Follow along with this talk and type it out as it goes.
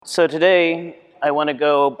So today I want to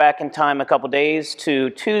go back in time a couple days to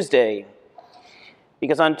Tuesday,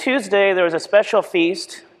 because on Tuesday there was a special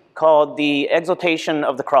feast called the Exaltation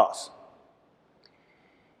of the Cross.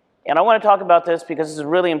 And I want to talk about this because this is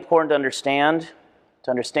really important to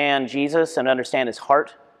understand Jesus and understand his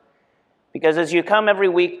heart. Because as you come every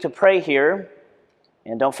week to pray here,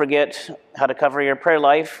 and don't forget how to cover your prayer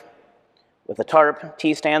life with a tarp.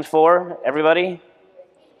 T stands for, everybody?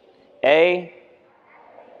 A,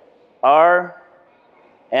 R,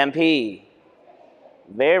 and P.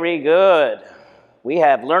 Very good. We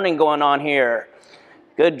have learning going on here.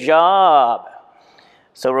 Good job.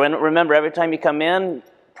 So remember, every time you come in,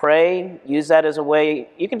 pray, use that as a way.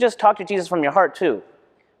 You can just talk to Jesus from your heart too.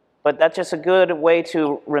 But that's just a good way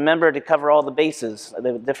to remember to cover all the bases,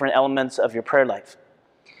 the different elements of your prayer life.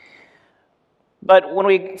 But when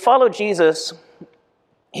we follow Jesus,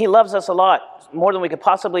 he loves us a lot, more than we could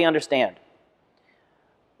possibly understand.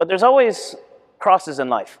 But there's always crosses in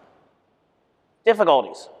life,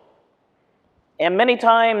 difficulties. And many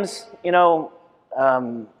times, it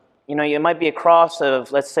might be a cross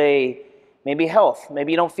of, let's say, maybe health.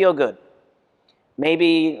 Maybe you don't feel good.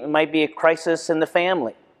 Maybe it might be a crisis in the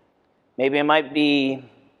family. Maybe it might be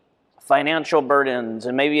financial burdens,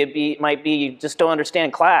 and maybe it might be you just don't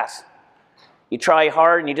understand class. You try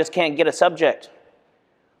hard and you just can't get a subject.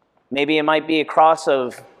 Maybe it might be a cross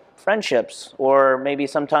of friendships, or maybe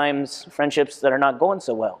sometimes friendships that are not going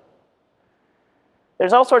so well.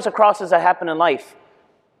 There's all sorts of crosses that happen in life.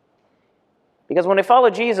 Because when we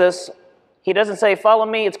follow Jesus, he doesn't say, follow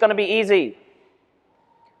me, it's going to be easy.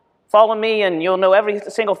 Follow me and you'll know every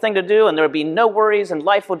single thing to do and there will be no worries and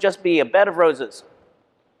life will just be a bed of roses.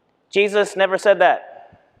 Jesus never said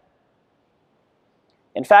that.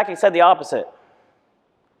 In fact, he said the opposite.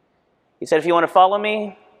 He said, if you want to follow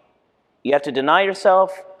me, you have to deny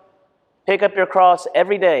yourself, pick up your cross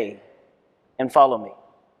every day, and follow me.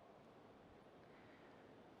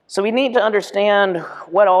 So we need to understand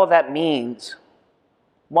what all of that means.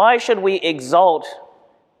 Why should we exalt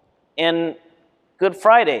in Good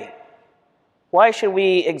Friday? Why should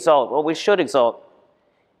we exalt? Well, we should exalt.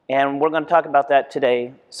 And we're going to talk about that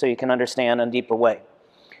today so you can understand in a deeper way.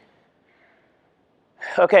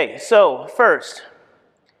 Okay, so first,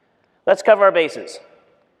 let's cover our bases.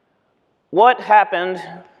 What happened?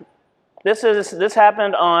 This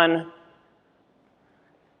happened on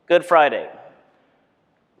Good Friday.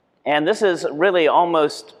 And this is really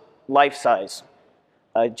almost life-size.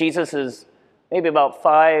 Jesus is maybe about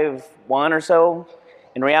 5'1" or so.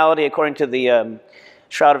 In reality, according to the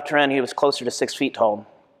Shroud of Turin, he was closer to 6 feet tall.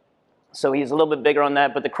 So he's a little bit bigger on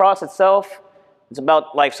that. But the cross itself is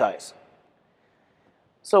about life-size.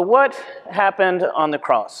 So what happened on the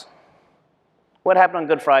cross? What happened on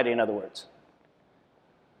Good Friday, in other words?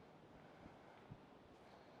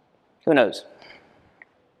 Who knows?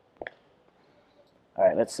 All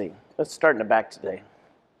right, let's see. Let's start in the back today.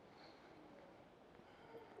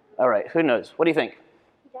 All right, who knows? What do you think?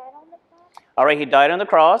 He died on the cross. All right, he died on the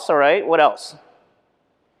cross. All right, what else?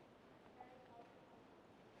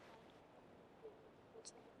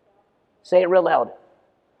 Say it real loud.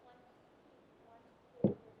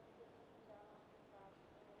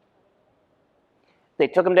 They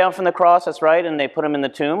took him down from the cross, that's right, and they put him in the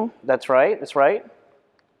tomb. That's right, that's right.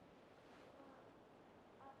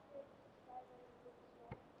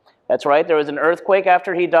 That's right, there was an earthquake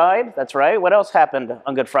after he died. That's right. What else happened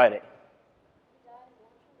on Good Friday?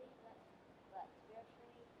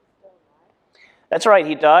 That's right,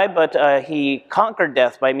 he died, but he conquered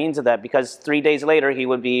death by means of that, because 3 days later he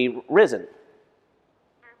would be risen.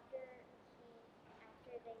 After they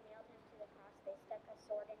nailed him to the cross, they stuck a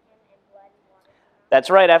sword in him and blood and water. That's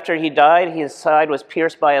right, after he died, his side was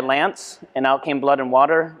pierced by a lance, and out came blood and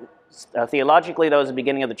water. Theologically, that was the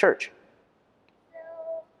beginning of the church.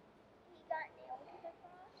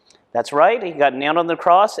 That's right, he got nailed on the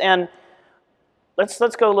cross, and let's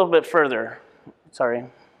go a little bit further. Sorry.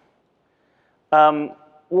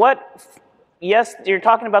 Yes, you're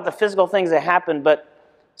talking about the physical things that happened, but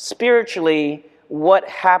spiritually, what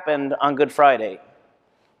happened on Good Friday?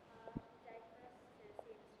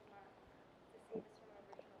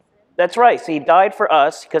 That's right, so he died for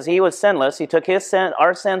us because he was sinless. He took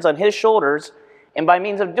our sins on his shoulders, and by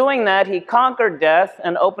means of doing that, he conquered death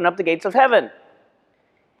and opened up the gates of heaven.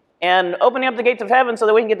 And opening up the gates of heaven so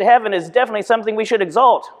that we can get to heaven is definitely something we should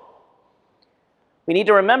exalt. We need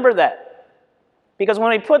to remember that. Because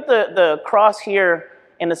when we put the cross here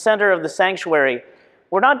in the center of the sanctuary,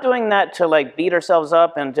 we're not doing that to beat ourselves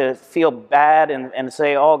up and to feel bad and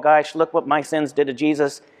say, oh gosh, look what my sins did to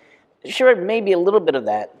Jesus. Sure, maybe a little bit of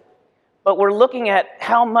that. But we're looking at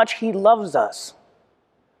how much he loves us.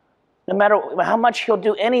 no matter how much he'll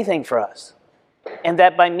do anything for us. And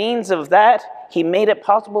that by means of that, he made it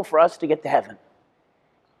possible for us to get to heaven.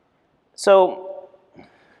 So,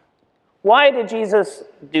 why did Jesus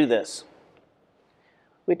do this?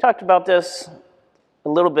 We talked about this a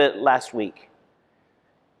little bit last week.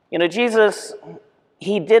 You know, Jesus,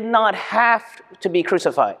 he did not have to be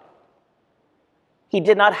crucified. He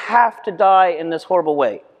did not have to die in this horrible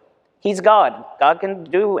way. He's God. God can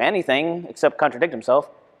do anything except contradict himself.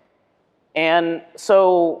 And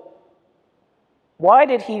so, why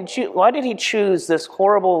did he choose this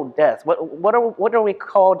horrible death? What are we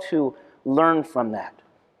called to learn from that?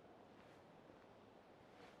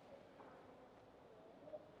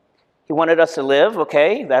 He wanted us to live,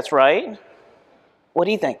 okay, that's right. What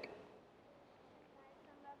do you think?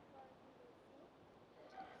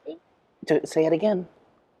 Say it again.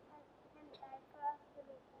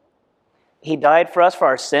 He died for us for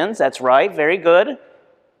our sins, that's right, very good.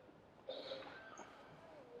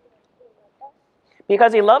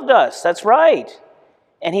 Because he loved us, that's right.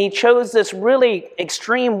 And he chose this really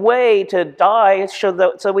extreme way to die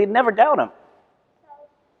so we'd never doubt him.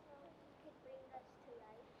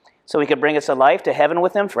 So he could bring us to life, to heaven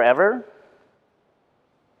with him forever.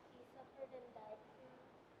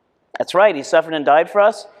 That's right, he suffered and died for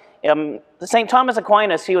us. St. Thomas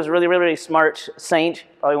Aquinas, he was a really, really smart saint,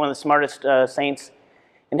 probably one of the smartest saints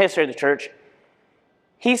in history of the church.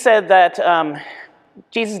 He said that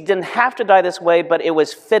Jesus didn't have to die this way, but it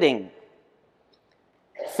was fitting.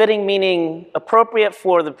 Fitting meaning appropriate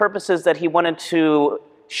for the purposes that he wanted to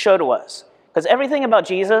show to us. Because everything about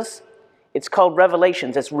Jesus, it's called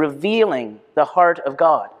revelations. It's revealing the heart of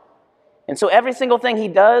God. And so every single thing he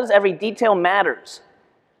does, every detail matters.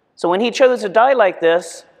 So when he chose to die like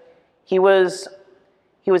this, he was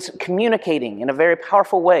communicating in a very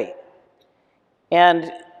powerful way.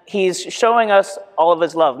 And he's showing us all of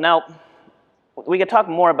his love. Now, we could talk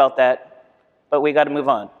more about that, but we got to move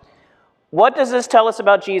on. What does this tell us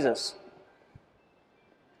about Jesus?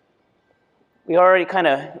 We already kind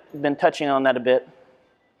of been touching on that a bit.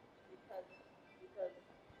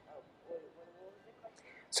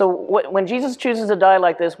 So when Jesus chooses to die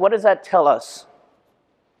like this, what does that tell us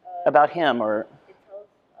about him? Or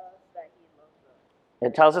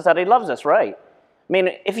it tells us that he loves us, right? I mean,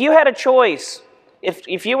 if you had a choice,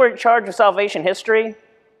 if you were in charge of salvation history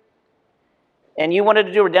and you wanted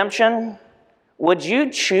to do redemption, would you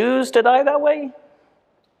choose to die that way?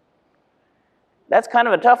 That's kind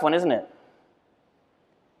of a tough one, isn't it?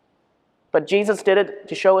 But Jesus did it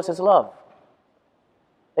to show us his love,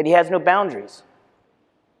 that he has no boundaries.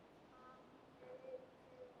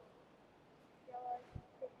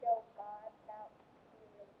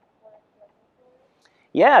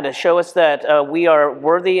 Yeah, to show us that we are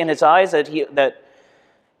worthy in his eyes, that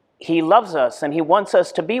he loves us and he wants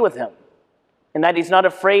us to be with him. And that he's not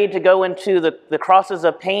afraid to go into the crosses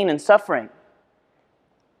of pain and suffering.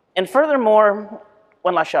 And furthermore,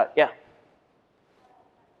 one last shot, yeah.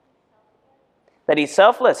 That he's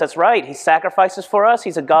selfless, that's right. He sacrifices for us.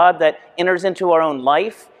 He's a God that enters into our own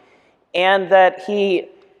life. And that the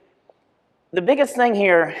biggest thing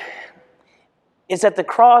here is that the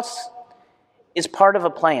cross is part of a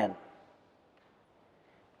plan.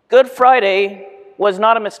 Good Friday was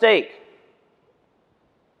not a mistake.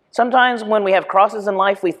 Sometimes when we have crosses in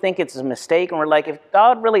life, we think it's a mistake, and we're like, if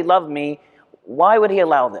God really loved me, why would he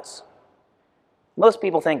allow this? Most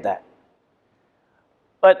people think that.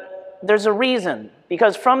 But there's a reason,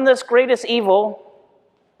 because from this greatest evil,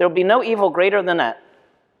 there will be no evil greater than that.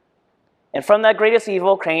 And from that greatest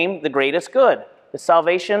evil came the greatest good, the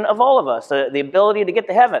salvation of all of us, the ability to get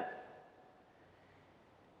to heaven.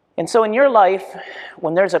 And so in your life,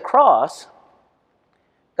 when there's a cross,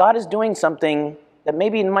 God is doing something that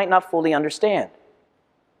maybe you might not fully understand.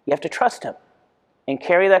 You have to trust him and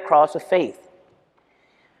carry that cross of faith.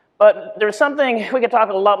 But there's something, we could talk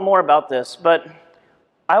a lot more about this, but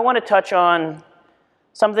I want to touch on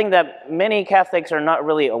something that many Catholics are not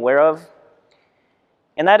really aware of.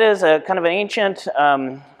 And that is a kind of an ancient,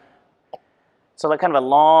 kind of a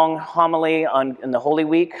long homily in the Holy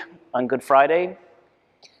Week on Good Friday.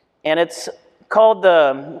 And it's called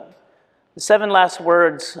the 7 Last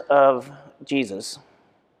Words of Jesus.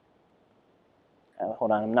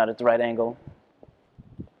 Hold on, I'm not at the right angle.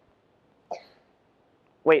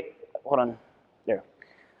 Wait, hold on. There.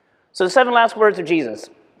 So the 7 last words of Jesus.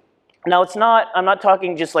 Now I'm not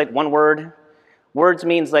talking just like one word. Words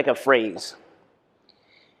means like a phrase.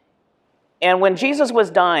 And when Jesus was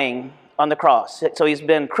dying on the cross, so he's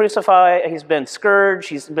been crucified, he's been scourged,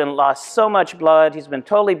 he's been lost so much blood, he's been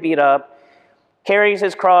totally beat up, carries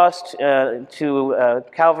his cross to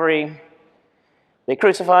Calvary. They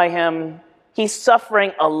crucify him. He's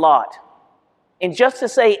suffering a lot. And just to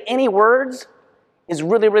say any words is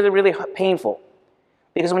really, really, really painful.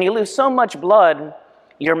 Because when you lose so much blood,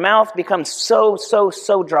 your mouth becomes so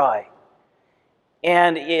dry.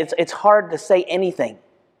 And it's hard to say anything.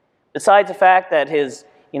 Besides the fact that his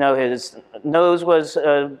nose was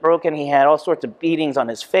broken, he had all sorts of beatings on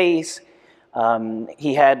his face.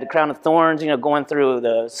 He had the crown of thorns, going through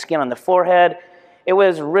the skin on the forehead. It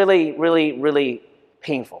was really, really, really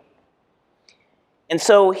painful. And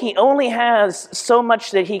so he only has so much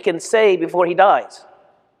that he can say before he dies.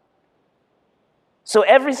 So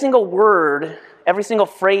every single word, every single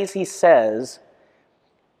phrase he says,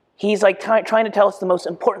 he's like trying to tell us the most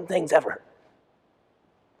important things ever.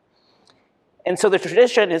 And so the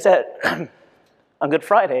tradition is that on Good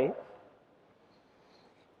Friday,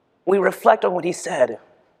 we reflect on what he said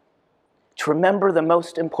to remember the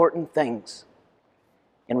most important things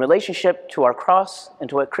in relationship to our cross and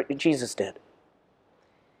to what Jesus did.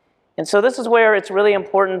 And so this is where it's really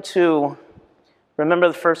important to remember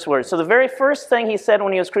the first word. So the very first thing he said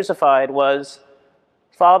when he was crucified was,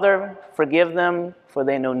 "Father, forgive them, for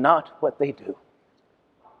they know not what they do."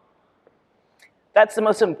 That's the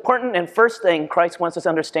most important and first thing Christ wants us to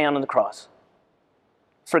understand on the cross.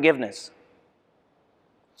 Forgiveness.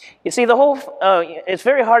 You see, it's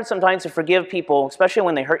very hard sometimes to forgive people, especially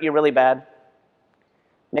when they hurt you really bad.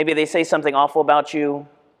 Maybe they say something awful about you.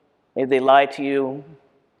 Maybe they lie to you.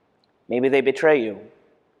 Maybe they betray you.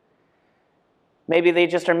 Maybe they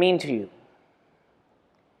just are mean to you.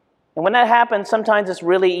 And when that happens, sometimes it's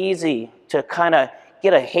really easy to kind of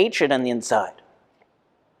get a hatred on the inside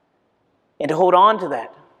and to hold on to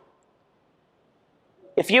that.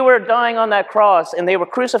 If you were dying on that cross and they were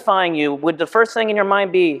crucifying you, would the first thing in your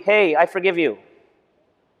mind be, "Hey, I forgive you"?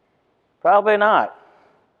 Probably not.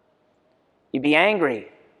 You'd be angry.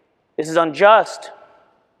 This is unjust.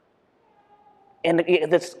 And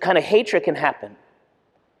this kind of hatred can happen.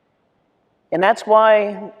 And that's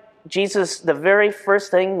why Jesus, the very first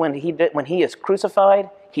thing when he is crucified,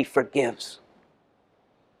 he forgives.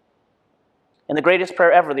 In the greatest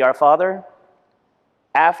prayer ever, the Our Father,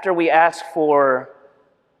 after we ask for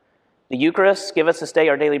the Eucharist, give us this day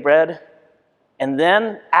our daily bread, and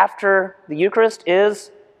then after the Eucharist is,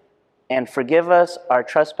 "And forgive us our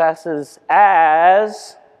trespasses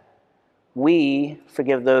as we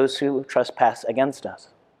forgive those who trespass against us."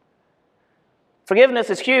 Forgiveness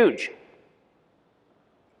is huge.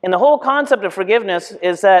 And the whole concept of forgiveness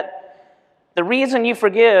is that the reason you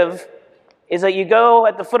forgive is that you go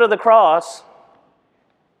at the foot of the cross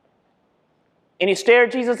and you stare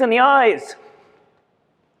Jesus in the eyes.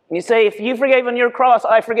 And you say, "If you forgave on your cross,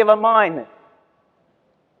 I forgive on mine.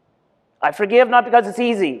 I forgive not because it's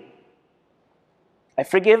easy. I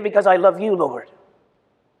forgive because I love you, Lord."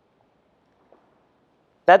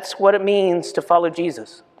 That's what it means to follow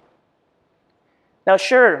Jesus. Now,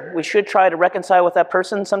 sure, we should try to reconcile with that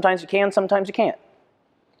person. Sometimes you can, sometimes you can't.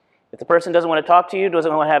 If the person doesn't want to talk to you,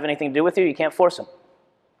 doesn't want to have anything to do with you, you can't force them.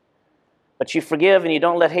 But you forgive and you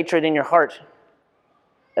don't let hatred in your heart.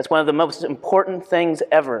 That's one of the most important things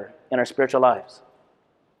ever in our spiritual lives.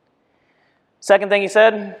 Second thing he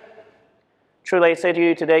said, "Truly I say to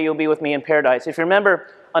you, today you'll be with me in paradise." If you remember,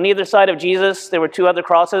 on either side of Jesus, there were two other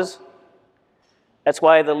crosses. That's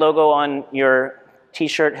why the logo on your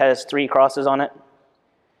t-shirt has 3 crosses on it.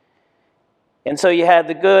 And so you had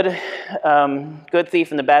the good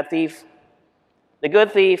thief and the bad thief. The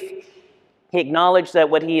good thief, he acknowledged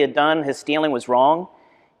that what he had done, his stealing, was wrong.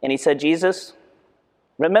 And he said, "Jesus,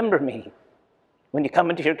 remember me when you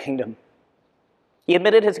come into your kingdom." He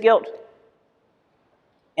admitted his guilt.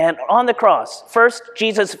 And on the cross, first,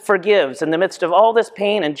 Jesus forgives. In the midst of all this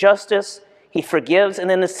pain and justice, he forgives. And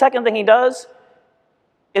then the second thing he does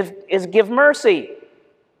is give mercy.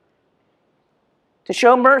 To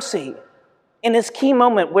show mercy in this key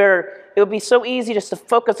moment where it would be so easy just to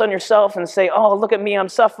focus on yourself and say, "Oh, look at me, I'm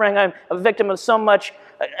suffering. I'm a victim of so much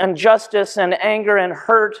injustice and anger and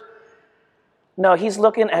hurt." No, he's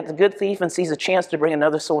looking at the good thief and sees a chance to bring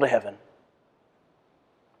another soul to heaven.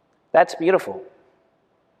 That's beautiful.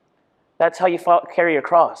 That's how you carry your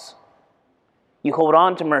cross. You hold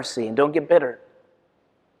on to mercy and don't get bitter.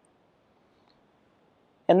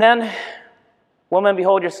 And then, "Woman,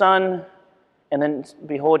 behold your son," and then,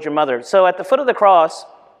 "Behold your mother." So at the foot of the cross,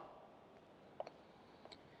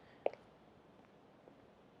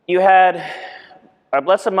 you had our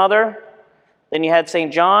Blessed Mother, then you had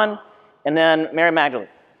St. John, and then Mary Magdalene.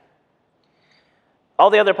 All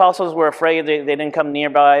the other apostles were afraid. They didn't come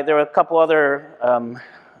nearby. There were a couple other...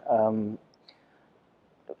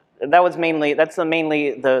 that's mainly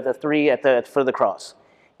the 3 at the foot of the cross.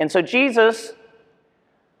 And so Jesus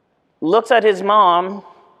looks at his mom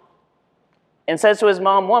and says to his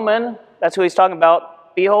mom, "Woman," that's who he's talking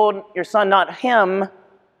about, "behold your son," not him,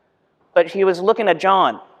 but he was looking at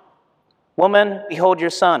John. "Woman, behold your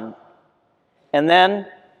son." And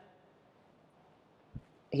then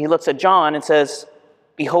he looks at John and says,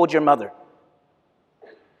 "Behold your mother."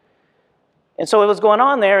 And so what was going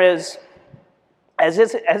on there is as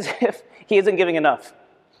if he isn't giving enough.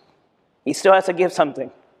 He still has to give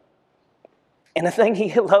something. And the thing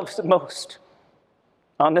he loves the most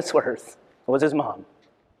on this earth was his mom.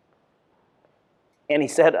 And he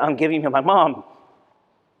said, "I'm giving you my mom.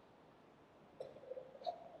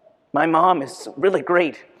 My mom is really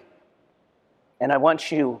great. And I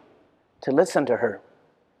want you to listen to her,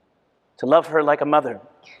 to love her like a mother.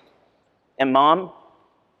 And Mom,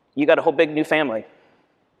 you got a whole big new family.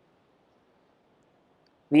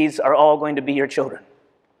 These are all going to be your children."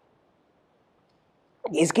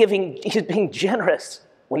 He's being generous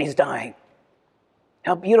when he's dying.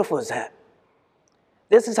 How beautiful is that?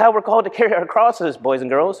 This is how we're called to carry our crosses, boys and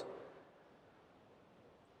girls.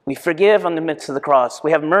 We forgive in the midst of the cross.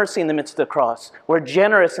 We have mercy in the midst of the cross. We're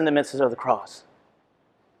generous in the midst of the cross.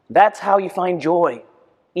 That's how you find joy,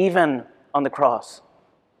 even on the cross.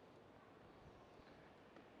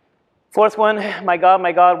 Fourth one, my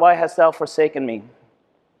God, why hast thou forsaken me?"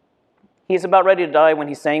 He's about ready to die when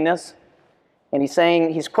he's saying this. And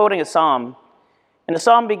he's quoting a psalm. And the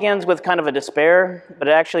psalm begins with kind of a despair, but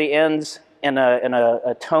it actually ends in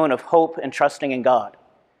a tone of hope and trusting in God.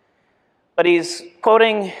 But he's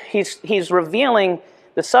revealing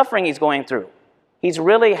the suffering he's going through. He's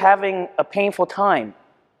really having a painful time.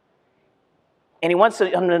 And he wants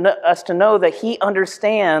us to know that he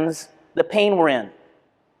understands the pain we're in.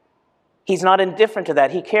 He's not indifferent to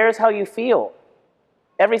that. He cares how you feel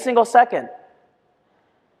every single second.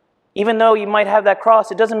 Even though you might have that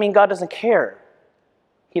cross, it doesn't mean God doesn't care.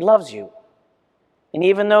 He loves you. And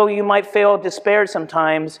even though you might feel despaired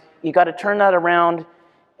sometimes, you got to turn that around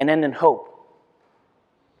and end in hope.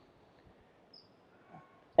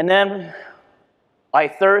 And then, I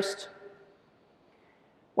thirst.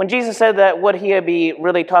 When Jesus said that, would he be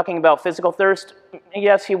really talking about physical thirst?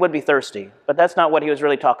 Yes, he would be thirsty, but that's not what he was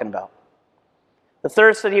really talking about. The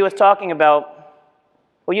thirst that he was talking about,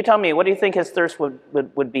 well, you tell me, what do you think his thirst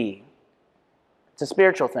would be? It's a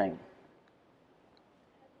spiritual thing.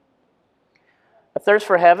 A thirst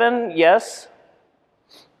for heaven, yes,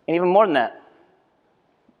 and even more than that.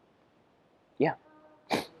 Yeah.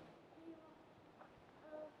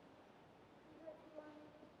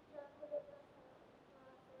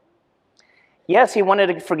 Yes, he wanted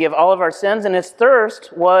to forgive all of our sins, and his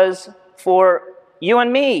thirst was for you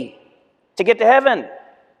and me to get to heaven.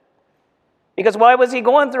 Because why was he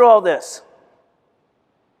going through all this?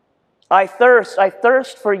 I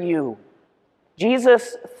thirst for you.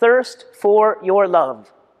 Jesus thirsts for your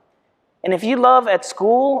love. And if you love at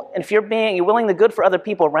school, and if you're willing the good for other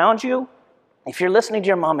people around you, if you're listening to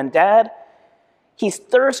your mom and dad, he's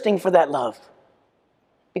thirsting for that love.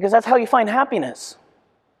 Because that's how you find happiness.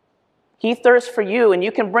 He thirsts for you, and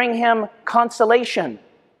you can bring him consolation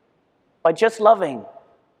by just loving,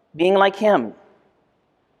 being like him.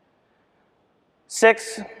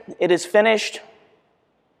 6, it is finished.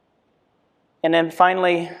 And then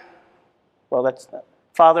finally,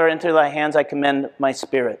 Father, into thy hands I commend my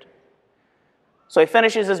spirit. So he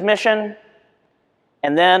finishes his mission,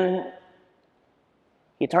 and then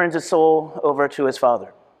he turns his soul over to his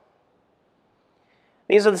Father.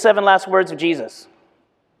 These are the 7 last words of Jesus.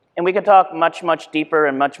 And we could talk much, much deeper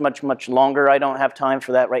and much, much, much longer. I don't have time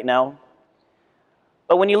for that right now.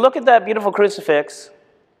 But when you look at that beautiful crucifix,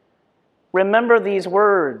 remember these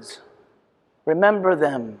words. Remember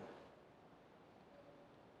them.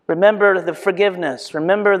 Remember the forgiveness.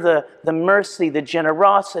 Remember the mercy, the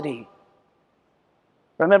generosity.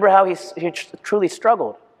 Remember how he truly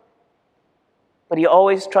struggled. But he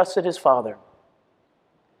always trusted his Father.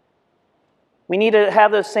 We need to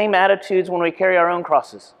have those same attitudes when we carry our own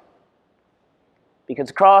crosses. Because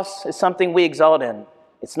the cross is something we exalt in.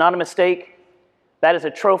 It's not a mistake. That is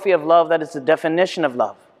a trophy of love. That is the definition of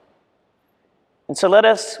love. And so let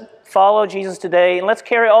us follow Jesus today, and let's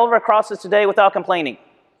carry all of our crosses today without complaining.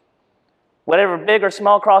 Whatever big or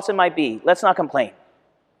small cross it might be, let's not complain.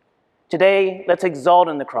 Today, let's exalt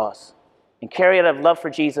in the cross and carry it out of love for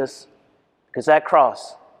Jesus, because that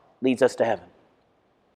cross leads us to heaven.